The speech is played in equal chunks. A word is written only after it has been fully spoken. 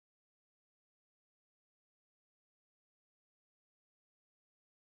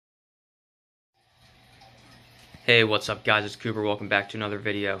Hey, what's up guys, it's Cooper, welcome back to another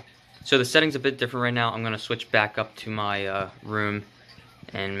video. So the setting's a bit different right now. I'm going to switch back up to my room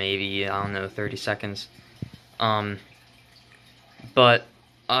in maybe, I don't know, 30 seconds. But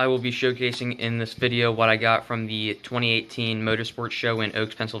I will be showcasing in this video what I got from the 2018 Motorsports show in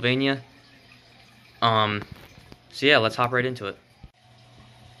Oaks, Pennsylvania. So yeah, let's hop right into it.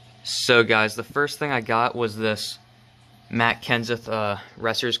 So guys, the first thing I got was this Mcreynolds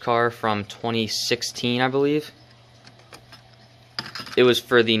Resser's car from 2016, I believe. It was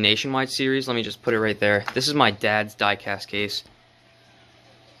for the Nationwide series. Let me just put it right there. This is my dad's diecast case.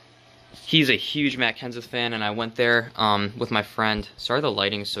 He's a huge Mcreynolds fan, and I went there with my friend. Sorry the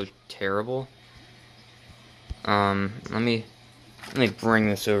lighting's so terrible. Let me bring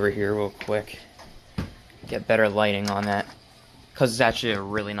this over here real quick. Get better lighting on that, because it's actually a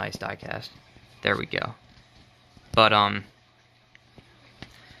really nice diecast. There we go. But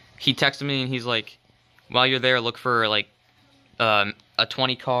he texted me and he's like, while you're there, look for like a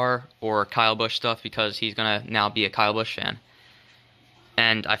 20 car or Kyle Busch stuff, because he's gonna now be a Kyle Busch fan.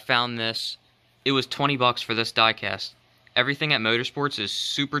 And I found this. It was 20 bucks for this diecast. Everything at Motorsports is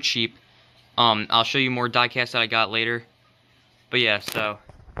super cheap. I'll show you more diecasts that I got later. But yeah, so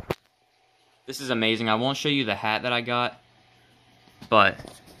this is amazing. I won't show you the hat that I got, but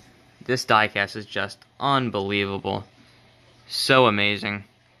this diecast is just unbelievable. So amazing.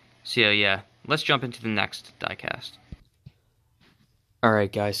 So yeah, let's jump into the next diecast.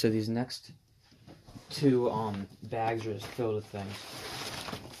 Alright guys, so these next two bags are just filled with things.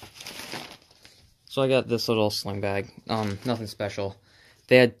 So I got this little sling bag. Nothing special.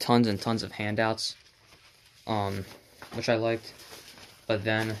 They had tons and tons of handouts, which I liked. But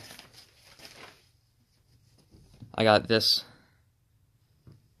then I got this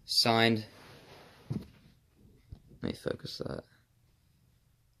signed. Let me focus that.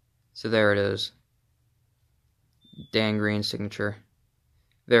 So there it is. Dan Green signature.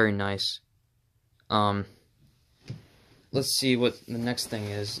 Very nice. Let's see what the next thing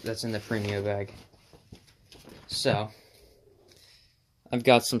is that's in the premium bag. So, I've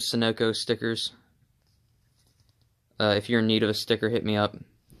got some Sunoco stickers. If you're in need of a sticker, hit me up.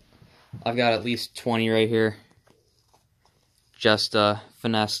 I've got at least 20 right here. Just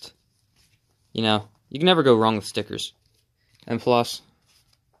finessed. You know, you can never go wrong with stickers. And plus,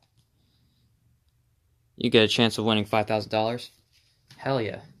 you get a chance of winning $5,000. Hell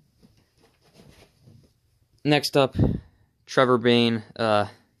yeah. Next up, Trevor Bayne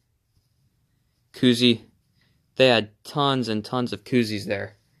koozie. They had tons and tons of koozies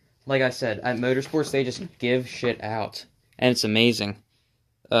there. Like I said, at Motorsports, they just give shit out. And it's amazing.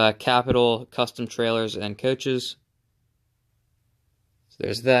 Capital, custom trailers, and coaches. So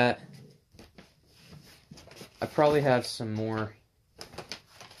there's that. I probably have some more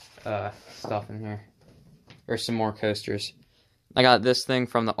stuff in here. Or some more coasters. I got this thing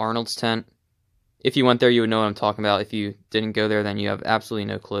from the Arnold's tent. If you went there, you would know what I'm talking about. If you didn't go there, then you have absolutely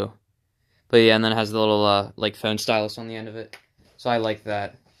no clue. But yeah, and then it has the little like phone stylus on the end of it. So I like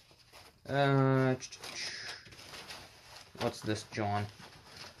that. What's this, John?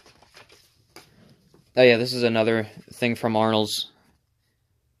 Oh yeah, this is another thing from Arnold's.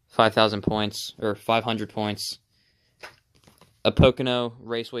 5,000 points, or 500 points. A Pocono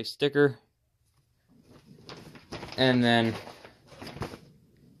Raceway sticker. And then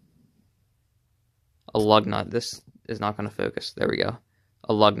a lug nut. This is not going to focus. There we go.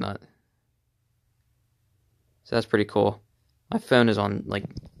 A lug nut. So that's pretty cool. My phone is on, like,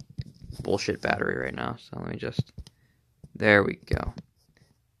 bullshit battery right now. So let me just... There we go.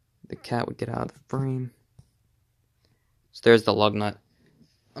 The cat would get out of the frame. So there's the lug nut.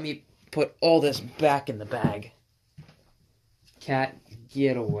 Let me put all this back in the bag. Cat,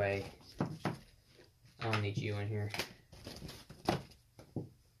 get away. I don't need you in here.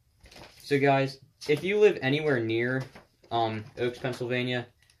 So guys, if you live anywhere near Oaks, Pennsylvania,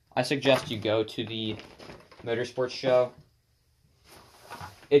 I suggest you go to the Motorsports show.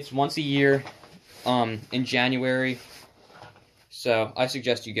 It's once a year in January, so I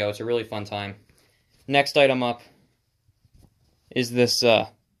suggest you go. It's a really fun time. Next item up is this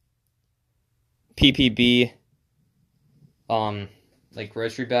PPB like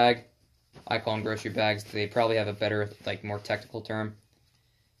grocery bag. I call them grocery bags. They probably have a better, like, more technical term.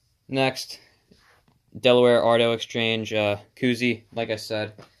 Next, Delaware Auto Exchange koozie. Like I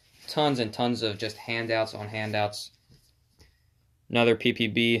said, tons and tons of just handouts on handouts. Another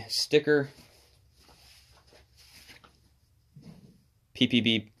PPB sticker.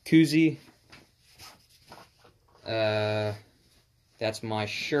 PPB koozie. That's my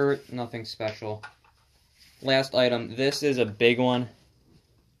shirt. Nothing special. Last item. This is a big one.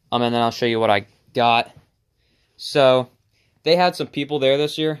 And then I'll show you what I got. So, they had some people there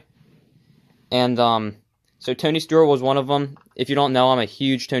this year. And, so Tony Stewart was one of them. If you don't know, I'm a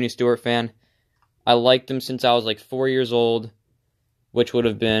huge Tony Stewart fan. I liked him since I was like 4 years old, which would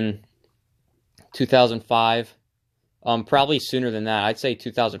have been 2005. Probably sooner than that. I'd say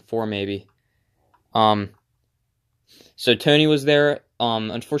 2004 maybe. So Tony was there.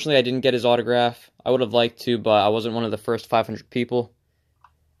 Unfortunately, I didn't get his autograph. I would have liked to, but I wasn't one of the first 500 people.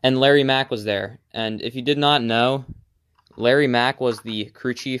 And Larry Mack was there. And if you did not know, Larry Mack was the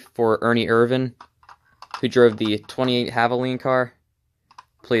crew chief for Ernie Irvan, who drove the 28 Havoline car.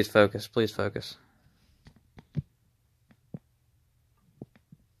 Please focus, please focus.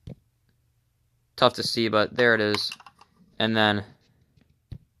 Tough to see, but there it is. And then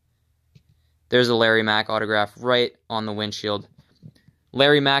there's a Larry Mack autograph right on the windshield.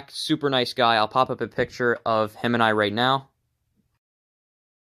 Larry Mack, super nice guy. I'll pop up a picture of him and I right now.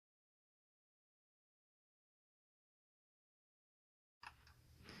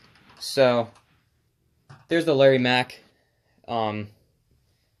 So, there's the Larry Mack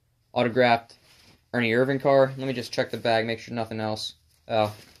autographed Ernie Irvan car. Let me just check the bag, make sure nothing else.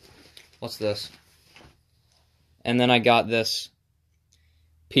 Oh, what's this? And then I got this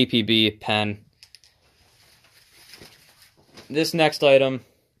PPB pen. This next item,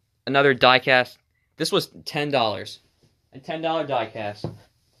 another diecast. This was $10. A $10 diecast.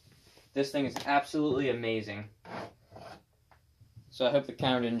 This thing is absolutely amazing. So I hope the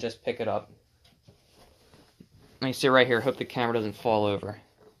camera didn't just pick it up. Let me sit right here. Hope the camera doesn't fall over.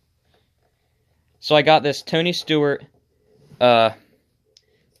 So I got this Tony Stewart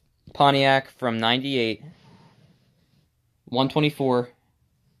Pontiac from '98. 124.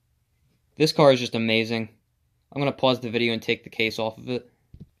 This car is just amazing. I'm going to pause the video and take the case off of it.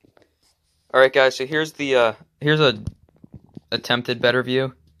 Alright guys, so here's the here's a attempted better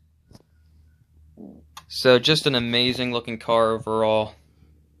view. So just an amazing looking car overall.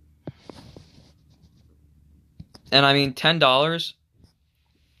 And I mean $10.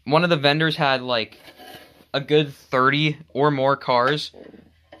 One of the vendors had like a good 30 or more cars.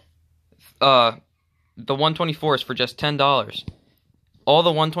 The 124s for just $10. All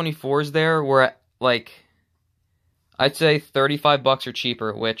the 124s there were at, like, I'd say $35 or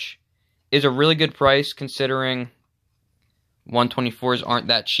cheaper, which is a really good price considering 124s aren't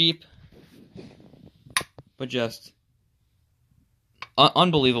that cheap. But just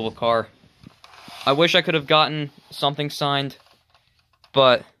unbelievable car. I wish I could have gotten something signed,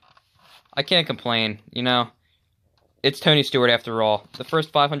 but I can't complain, you know. It's Tony Stewart after all. The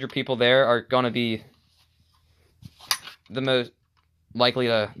first 500 people there are going to be the most likely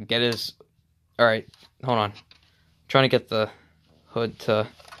to get his... Alright, hold on. I'm trying to get the hood to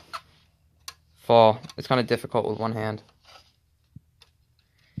fall. It's kind of difficult with one hand.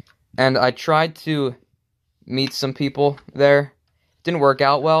 And I tried to meet some people there. Didn't work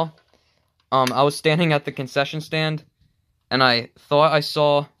out well. I was standing at the concession stand, and I thought I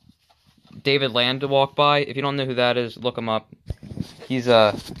saw David Land walk by. If you don't know who that is, look him up. He's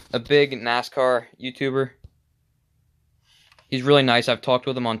a big NASCAR YouTuber. He's really nice. I've talked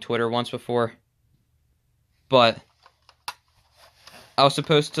with him on Twitter once before. But I was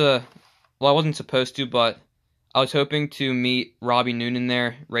supposed to... Well, I wasn't supposed to, but I was hoping to meet Robbie Noonan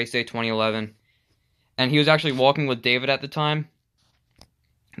there, race day 2011. And he was actually walking with David at the time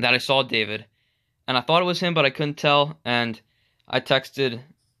that I saw David. And I thought it was him, but I couldn't tell. And I texted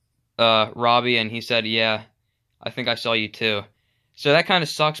Robbie, and he said, yeah, I think I saw you too. So that kind of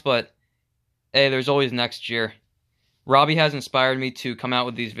sucks, but hey, there's always next year. Robbie has inspired me to come out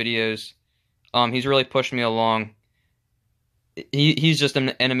with these videos. He's really pushed me along. He's just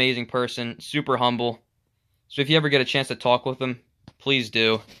an amazing person, super humble. So if you ever get a chance to talk with him, please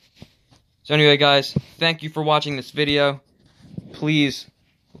do. So anyway, guys, thank you for watching this video. Please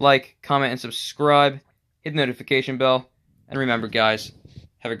like, comment, and subscribe. Hit the notification bell. And remember, guys,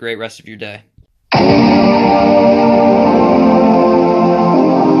 have a great rest of your day.